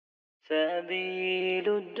سبيل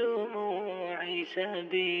الدموع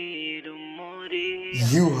سبيل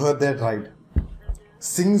مريح. You heard that right.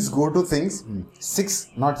 Sings go to things. Six,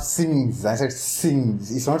 not sings. I said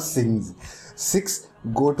sings. It's not sings. Six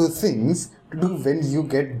go to things to do when you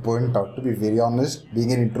get burnt out. To be very honest,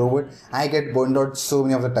 being an introvert, I get burnt out so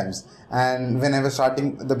many of the times. And when I was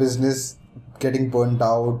starting the business, getting burnt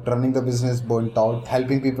out, running the business burnt out,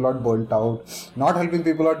 helping people out burnt out, not helping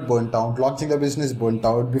people out burnt out, launching the business burnt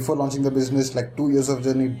out, before launching the business like 2 years of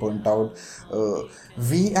journey burnt out.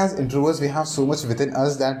 We as introverts, we have so much within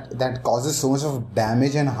us that causes so much of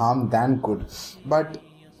damage and harm than good. But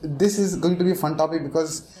this is going to be a fun topic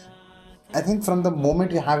because I think from the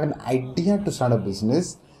moment you have an idea to start a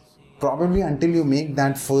business, probably until you make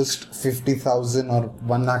that first 50,000 or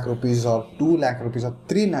 1 lakh rupees or 2 lakh rupees or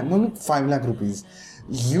 3 lakh, maybe 5 lakh rupees,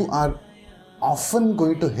 you are often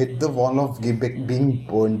going to hit the wall of being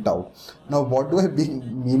burnt out. Now, what do I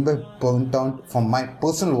mean by burnt out? From my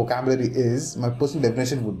personal vocabulary is, my personal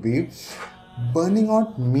definition would be, burning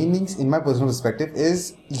out meanings in my personal perspective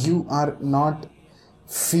is you are not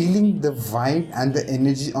feeling the vibe and the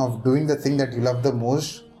energy of doing the thing that you love the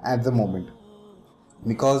most at the moment,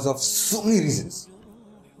 because of so many reasons.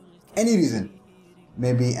 Any reason.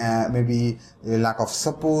 Maybe a lack of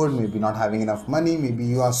support, maybe not having enough money, maybe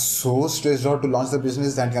you are so stressed out to launch the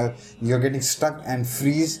business that you're getting stuck and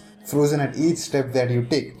frozen at each step that you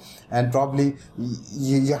take, and probably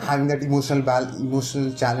you're having that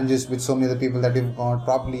emotional challenges with so many other people that you've got.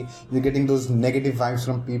 Probably you're getting those negative vibes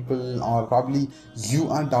from people, or probably you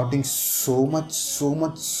are doubting so much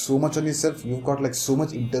on yourself. You've got like so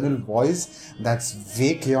much internal voice that's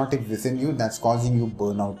very chaotic within you, that's causing you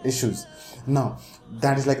burnout issues. Now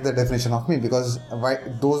that is like the definition of me, because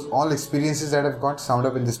those all experiences that I've got sound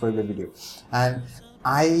up in this particular video. And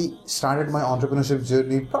I started my entrepreneurship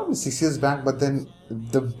journey probably 6 years back, but then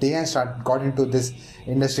the day I got into this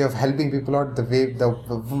industry of helping people out,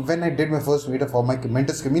 when I did my first meetup for my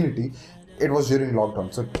mentors community, it was during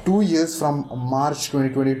lockdown. So 2 years, from March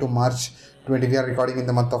 2020 to March 20, we are recording in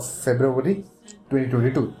the month of February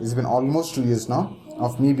 2022. It's been almost 2 years now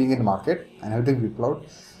of me being in the market and helping people out.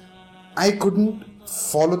 I couldn't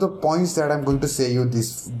follow the points that I'm going to say you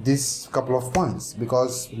this couple of points,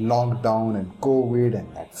 because lockdown and COVID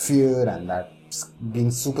and that fear and that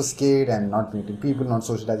being super scared and not meeting people, not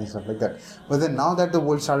socializing, stuff like that. But then now that the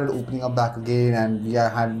world started opening up back again and we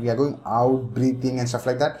are going out, breathing and stuff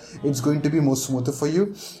like that, it's going to be more smoother for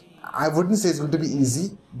you. I wouldn't say it's going to be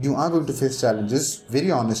easy. You are going to face challenges. Very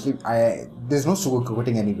honestly, there's no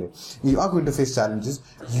sugarcoating anyway. You are going to face challenges.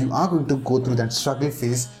 You are going to go through that struggle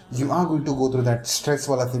phase. You are going to go through that stress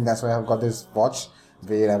wall. I think that's why I've got this watch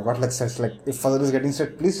where I've got like stress. Like, if Father is getting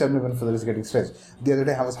stressed, please tell me when Father is getting stressed. The other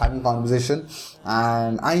day I was having a conversation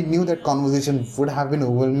and I knew that conversation would have been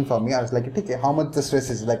overwhelming for me. I was like, okay, how much the stress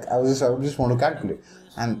is? Like, I would just want to calculate.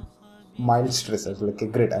 And mild stress. I was like, okay,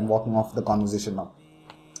 great. I'm walking off the conversation now.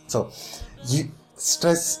 So,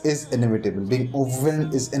 stress is inevitable. Being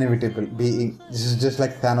overwhelmed is inevitable. Just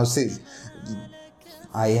like Thanos says,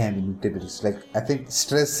 I am inevitable. Like, I think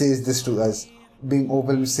stress says this to us. Being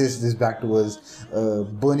overwhelmed says this back to us.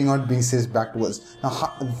 Burning out being says back to us. Now,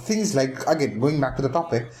 things like, again, going back to the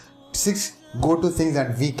topic, 6 go-to things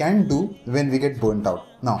that we can do when we get burnt out.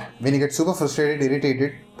 Now, when you get super frustrated,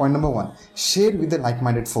 irritated, point number 1, share with the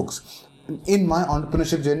like-minded folks. In my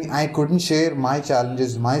entrepreneurship journey, I couldn't share my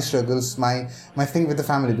challenges, my struggles, my thing with the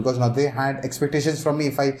family, because now they had expectations from me.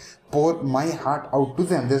 If I pour my heart out to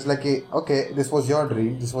them, there's like okay, this was your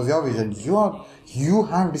dream, this was your vision, you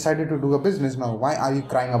have decided to do a business, now why are you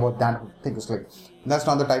crying about that thing? It's like, that's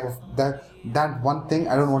not the type of that one thing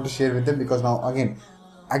I don't want to share with them, because now again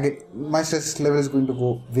my stress level is going to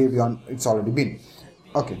go way beyond it's already been.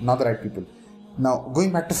 Okay, not the right people. Now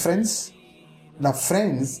going back to friends. Now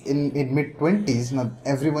friends in mid-20s, now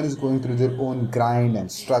everyone is going through their own grind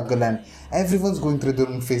and struggle, and everyone's going through their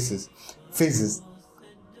own phases.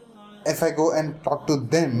 If I go and talk to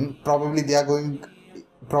them, probably they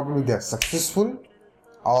are successful,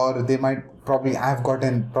 or they might I've got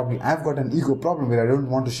an ego problem where I don't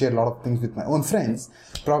want to share a lot of things with my own friends.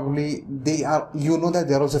 Probably they are, that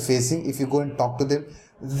they are also facing. If you go and talk to them,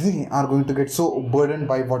 they are going to get so burdened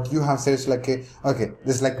by what you have said. It's like, okay,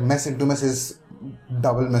 this like mess into mess is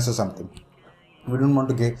double mess or something. We don't want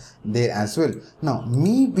to get there as well. Now,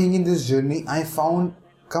 me being in this journey, I found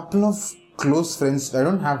couple of close friends. I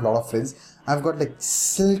don't have a lot of friends. I've got like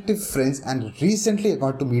selective friends, and recently I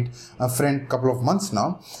got to meet a friend couple of months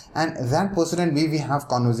now, and that person and me, we have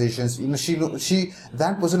conversations.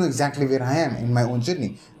 That person knows exactly where I am in my own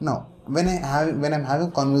journey. Now, when I'm having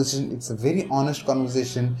a conversation, it's a very honest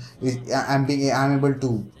conversation. I'm able to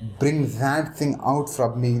bring that thing out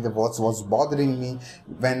from me, the what's bothering me,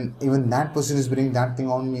 when even that person is bringing that thing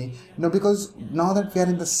on me. Because now that we are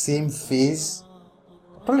in the same phase,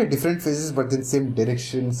 probably different phases, but in same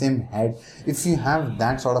direction, same head. If you have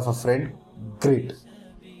that sort of a friend, great.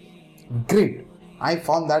 I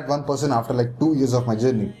found that one person after like 2 years of my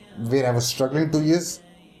journey, where I was struggling 2 years.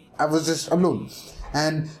 I was just alone,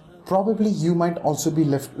 and probably you might also be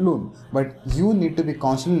left alone. But you need to be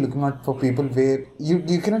constantly looking out for people where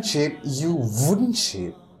you cannot share. You wouldn't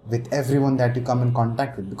share with everyone that you come in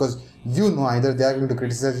contact with, because either they are going to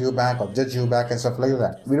criticize you back or judge you back and stuff like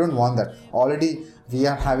that. We don't want that. Already we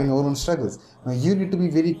are having our own struggles. Now you need to be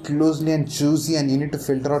very closely and choosy, and you need to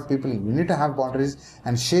filter out people. You need to have boundaries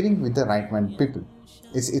and sharing with the right minded people.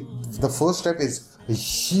 The first step is a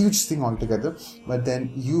huge thing altogether, but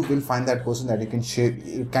then you will find that person that you can share.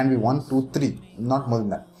 It can be 1, 2, 3, not more than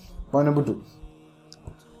that. Point number 2,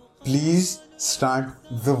 please start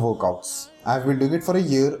the workouts. I've been doing it for a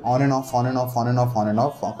year, on and off.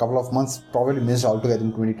 A couple of months probably missed altogether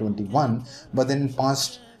in 2021, but then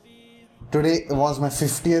today was my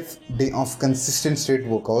 50th day of consistent straight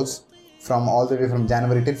workouts, from all the way from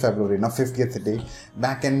January till February. Now 50th day.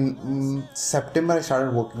 Back in September I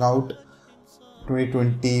started working out.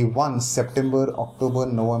 2021 September, October,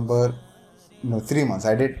 November, 3 months.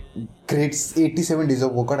 I did great 87 days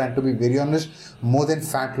of workout, and to be very honest, more than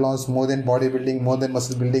fat loss, more than bodybuilding, more than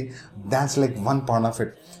muscle building, that's like one part of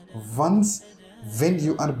it. When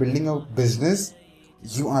you are building a business,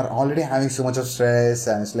 you are already having so much of stress,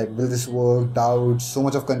 and it's like, will this work, doubt, so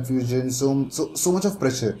much of confusion, so much of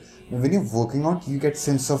pressure. When you're working out, you get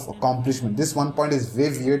sense of accomplishment. This one point is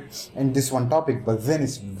very weird in this one topic, but then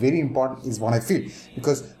it's very important is what I feel,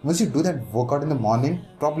 because once you do that workout in the morning,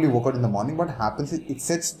 what happens is it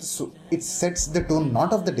sets the tone,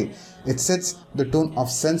 not of the day, it sets the tone of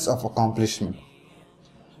sense of accomplishment.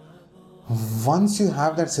 Once you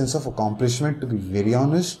have that sense of accomplishment, to be very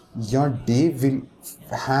honest, your day will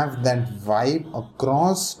have that vibe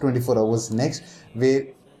across 24 hours next, where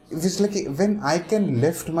it's like when I can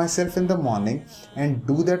lift myself in the morning and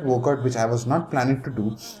do that workout which I was not planning to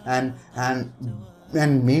do, and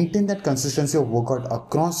maintain that consistency of workout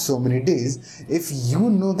across so many days. If you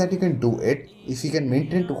know that you can do it, if you can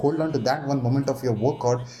maintain to hold on to that one moment of your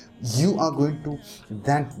workout,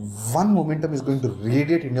 that one momentum is going to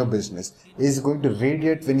radiate in your business, is going to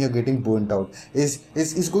radiate when you're getting burnt out,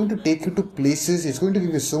 is going to take you to places, it's going to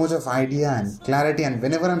give you so much of idea and clarity. And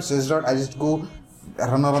whenever I'm stressed out, I just go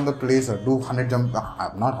run around the place or do 100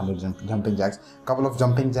 jumping jacks, couple of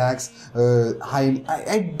jumping jacks,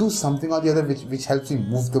 I do something or the other which helps me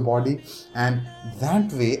move the body, and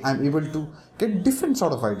that way I'm able to get different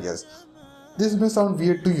sort of ideas. This may sound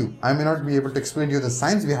weird to you. I may not be able to explain to you the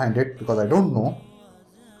science behind it because I don't know,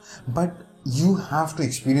 but you have to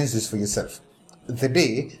experience this for yourself. The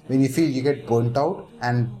day when you feel you get burnt out,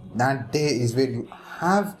 and that day is where you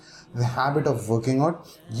have the habit of working out,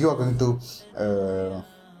 you are going to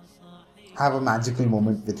have a magical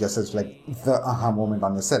moment with yourself, like the aha moment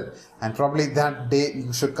on yourself. And probably that day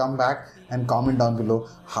you should come back and comment down below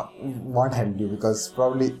what helped you, because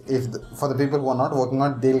probably for the people who are not working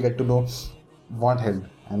out, they'll get to know what helped,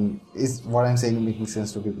 and is what I'm saying making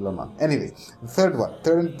sense to people or not. Anyway, third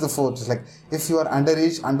and the fourth is like, if you are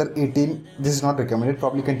underage, under 18, this is not recommended.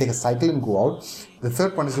 Probably you can take a cycle and go out. The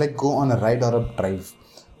third point is like, go on a ride or a drive.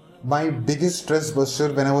 My biggest stress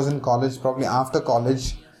buster when I was in college, probably after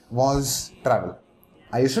college, was travel.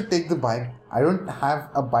 I used to take the bike. I don't have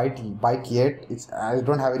a bike yet. I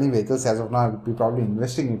don't have any vehicles as of now. I would be probably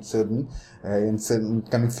investing in certain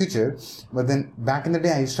coming future. But then back in the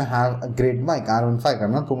day, I used to have a great bike, R15.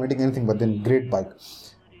 I'm not promoting anything, but then great bike.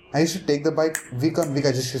 I used to take the bike week on week.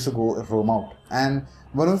 I just used to go roam out. And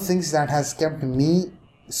one of the things that has kept me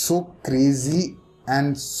so crazy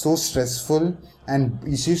and so stressful, and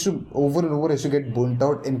it used to over and over, I used to get burnt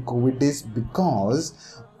out in COVID days,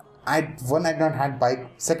 because I had not had bike.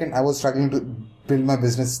 Second, I was struggling to build my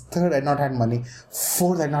business. Third, I had not had money.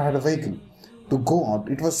 Fourth, I had not had a vehicle to go out.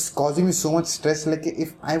 It was causing me so much stress. Like,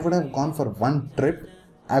 if I would have gone for one trip,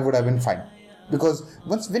 I would have been fine. Because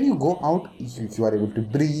when you go out, you are able to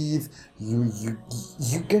breathe.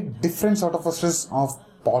 You get different sort of a stress of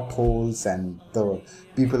potholes and the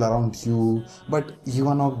people around you. But you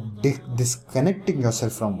are now disconnecting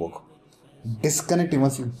yourself from work.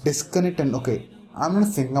 Once you disconnect, and okay, I'm not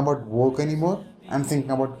thinking about work anymore. I'm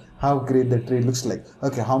thinking about how great the tree looks like.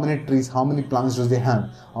 Okay, how many trees, how many plants do they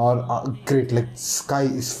have? Or great, like sky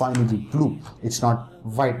is finally blue, it's not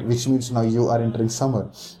white, which means now you are entering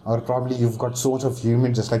summer. Or probably you've got so much of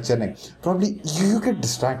humid, just like Chennai. Probably you get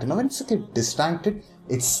distracted. Now when you get distracted,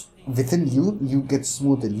 it's within you, you get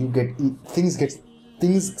smoother, you get things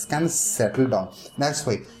kind of settle down. That's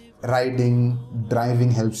why riding,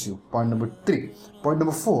 driving helps you. Point number 3. Point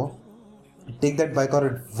number 4, take that bike or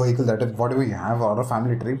a vehicle, that is whatever you have, or a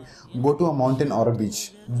family trip, go to a mountain or a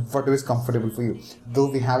beach, whatever is comfortable for you.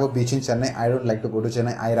 Though we have a beach in Chennai, I don't like to go to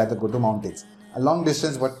Chennai, I rather go to mountains, a long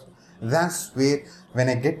distance, but that's where, when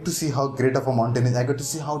I get to see how great of a mountain is, I get to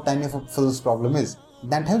see how tiny of a first problem is.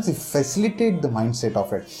 That helps me facilitate the mindset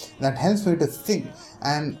of it, that helps me to think.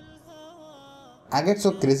 And I get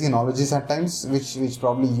so crazy analogies at times, which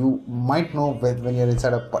probably you might know when you're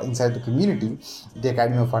inside the community, the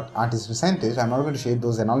Academy of Artists and Scientists. I'm not going to share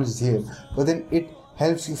those analogies here, but then it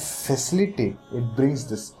helps you facilitate. It brings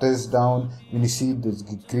the stress down when you see those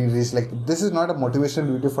greeneries. Like, this is not a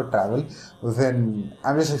motivational video for travel. Then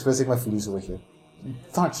I'm just expressing my feelings over here.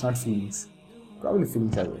 Thoughts, not feelings. Probably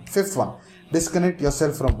feelings as well. 5th one, disconnect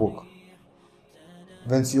yourself from work.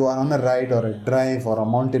 Once you are on a ride or a drive or a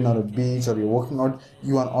mountain or a beach or you're working out,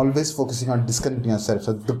 you are always focusing on disconnecting yourself.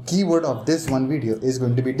 So the keyword of this one video is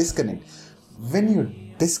going to be disconnect. When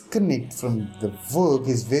you disconnect from the work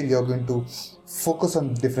is where you're going to focus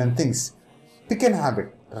on different things. Pick an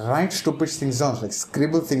habit, write stupid things down, like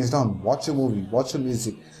scribble things down, watch a movie, watch a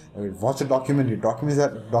music, watch a documentary.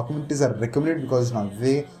 Documentaries are recommended because now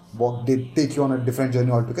they take you on a different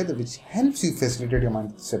journey altogether, which helps you facilitate your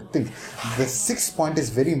mindset think. The 6th point is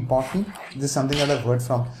very important. This is something that I've heard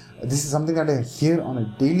from. This is something that I hear on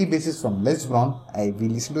a daily basis from Les Brown. We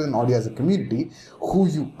listen to an audio as a community. Who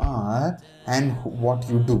you are and what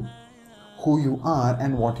you do. Who you are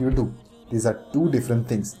and what you do. These are two different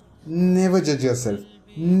things. Never judge yourself.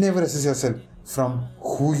 Never assess yourself from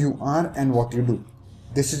who you are and what you do.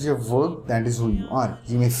 This is your work, that is who you are.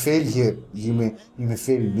 You may fail here, you may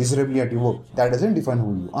fail miserably at your work. That doesn't define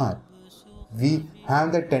who you are. We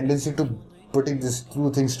have the tendency to putting these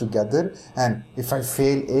two things together, and if I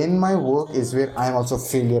fail in my work is where I am also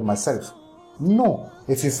failure myself. No,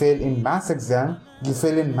 if you fail in maths exam, you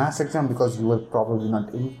fail in maths exam because you were probably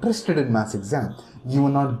not interested in maths exam. You were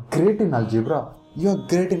not great in algebra. You are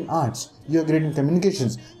great in arts. You are great in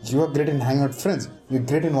communications. You are great in hanging out with friends. You are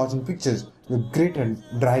great in watching pictures. You are great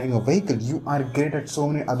at driving a vehicle. You are great at so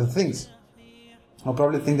many other things. I'll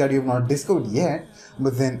probably think that you have not discovered yet,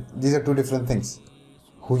 but then these are two different things.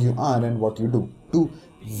 Who you are and what you do. Two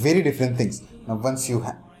very different things. Now once you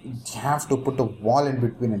have to put a wall in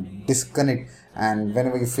between and disconnect, and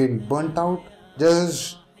whenever you feel burnt out,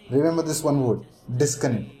 just remember this one word: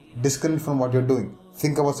 disconnect. Disconnect from what you're doing.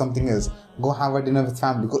 Think about something else. Go have a dinner with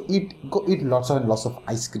family. Go eat lots and lots of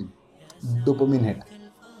ice cream. Dopamine hit.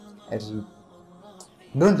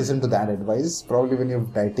 Don't listen to that advice. Probably when you're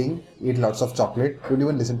dieting, eat lots of chocolate. Don't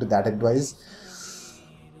even listen to that advice.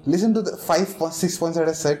 Listen to the 6 points that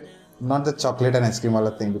I said, not the chocolate and ice cream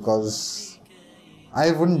wala thing, because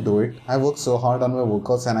I wouldn't do it. I work so hard on my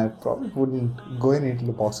workouts and I probably wouldn't go and eat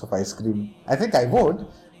a box of ice cream. I think I would.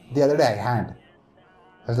 The other day I had.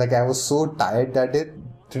 I was so tired that day.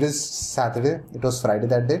 Today's Saturday. It was Friday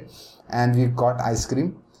that day. And we got ice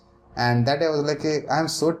cream. And that day I was like, hey, I'm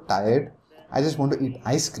so tired. I just want to eat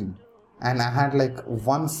ice cream. And I had like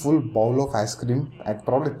one full bowl of ice cream. I had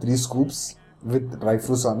probably 3 scoops with dry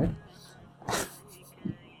fruits on it.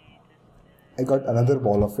 I got another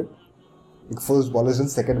bowl of it. First ball is in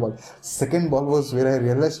second ball. Second ball was where I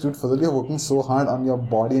realized, dude, first you're working so hard on your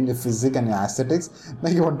body and your physique and your aesthetics. Now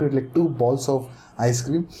you want to eat like 2 balls of ice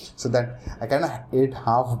cream. So that I kind of ate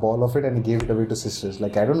half ball of it and I gave it away to sisters.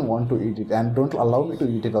 Like, I don't want to eat it and don't allow me to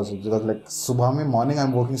eat it also. Because like subah mein morning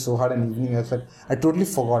I'm working so hard and evening I was like, I totally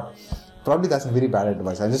forgot. Probably that's a very bad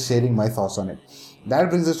advice. I'm just sharing my thoughts on it. That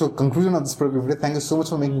brings us to a conclusion of this video. Thank you so much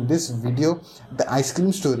for making this video, the ice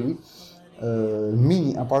cream story,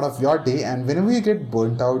 me a part of your day. And whenever you get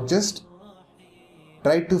burnt out, just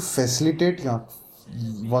try to facilitate your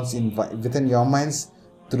within your minds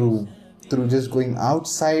through just going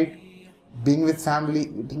outside, being with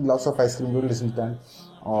family, eating lots of ice cream, don't listen to that,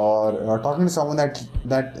 or talking to someone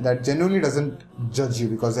that genuinely doesn't judge you,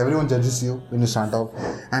 because everyone judges you when you start off.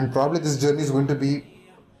 And probably this journey is going to be,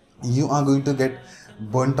 you are going to get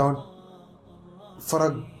burnt out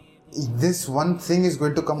this one thing is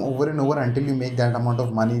going to come over and over until you make that amount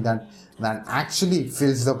of money that actually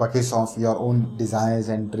fills the buckets of your own desires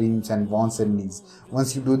and dreams and wants and needs.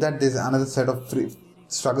 Once you do that, there's another set of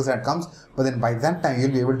struggles that comes, but then by that time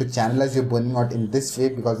you'll be able to channelize your burning out in this way,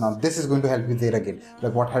 because now this is going to help you there again.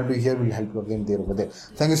 Like what helped you here will help you again there over there.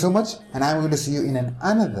 Thank you so much, and I'm going to see you in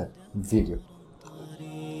another video.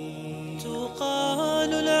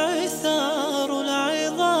 تقال العثار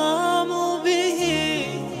العظام به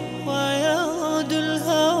ويغدو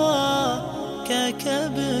الهوى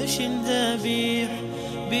ككبش ذبيح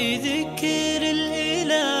بذكر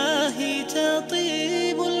الإله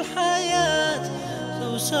تطيب الحياة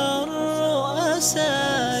تسر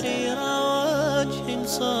أسارير وجه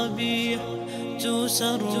صبيح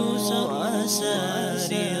تسر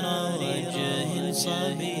أسارير وجه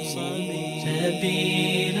صبيح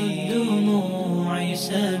سبيل الدموع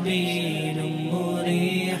سبيل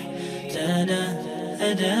مريح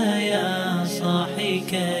تنهدى يا صاحي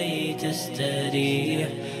كي تستريح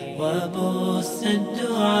وبث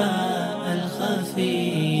الدعاء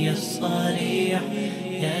الخفي الصريح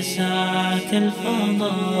يسعك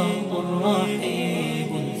الفضاء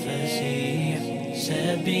الرحيب الفسيح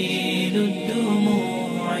سبيل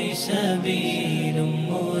الدموع سبيل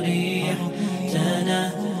مريح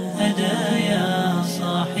تنهدى يا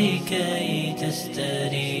صاحي كي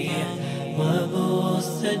تستريح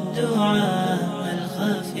وبث الدعاء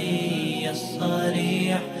الخفي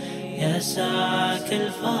الصريح يسعك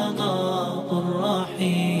الفضاء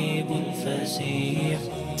الرحيب الفسيح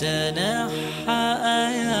تنحى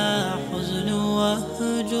يا حزن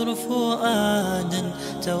واهجر فؤادا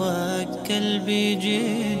توكل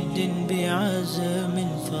بجد بعزم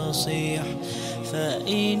فصيح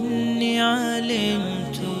فإني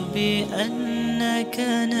علمت بأنك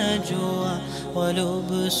نجوى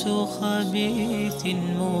ولبس خبيث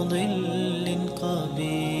مضل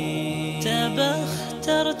قبيح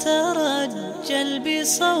تبختر ترجل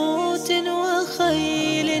بصوت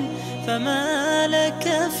وخيل فما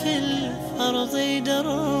لك في الأرض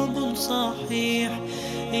درب صحيح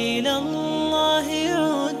إلى الله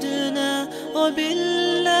عدنا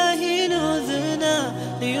وبالله نذنا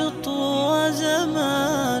ليطوى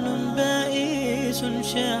زمان بائس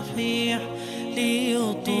شحيح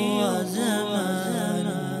ليطوى زمان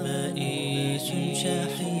بائس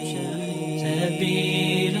شحيح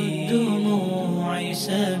سبيل الدموع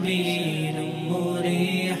سبيل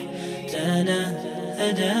مريح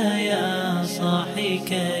تنهدى يا صاحي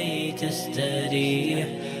كي تستريح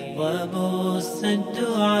وبث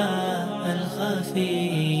الدعاء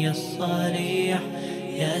الخفي الصريح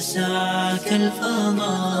يسعك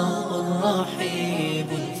الفضاء الرحيب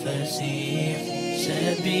الفسيح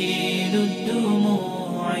سبيل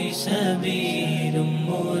الدموع سبيل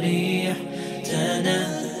مريح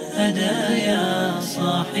تنهدى يا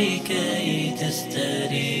صاحي كي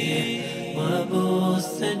تستريح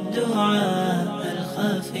وبث الدعاء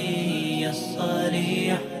الخفي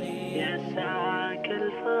الصريح يسعك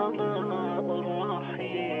الفضاء